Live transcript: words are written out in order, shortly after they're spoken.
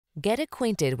Get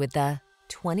acquainted with the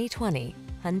 2020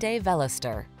 Hyundai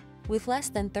Veloster. With less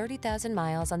than 30,000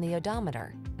 miles on the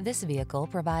odometer, this vehicle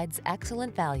provides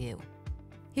excellent value.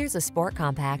 Here's a sport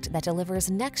compact that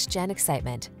delivers next-gen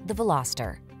excitement, the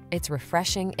Veloster. Its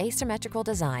refreshing asymmetrical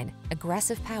design,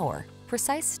 aggressive power,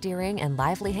 precise steering, and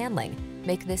lively handling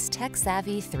make this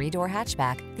tech-savvy three-door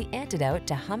hatchback the antidote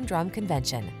to humdrum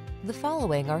convention. The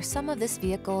following are some of this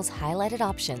vehicle's highlighted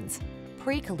options: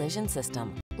 pre-collision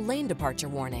system, lane departure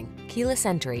warning, keyless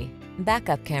entry,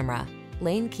 backup camera,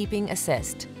 lane keeping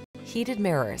assist, heated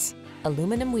mirrors,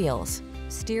 aluminum wheels,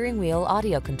 steering wheel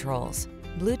audio controls,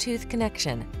 Bluetooth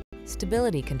connection,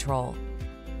 stability control.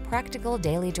 Practical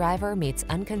daily driver meets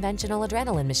unconventional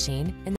adrenaline machine in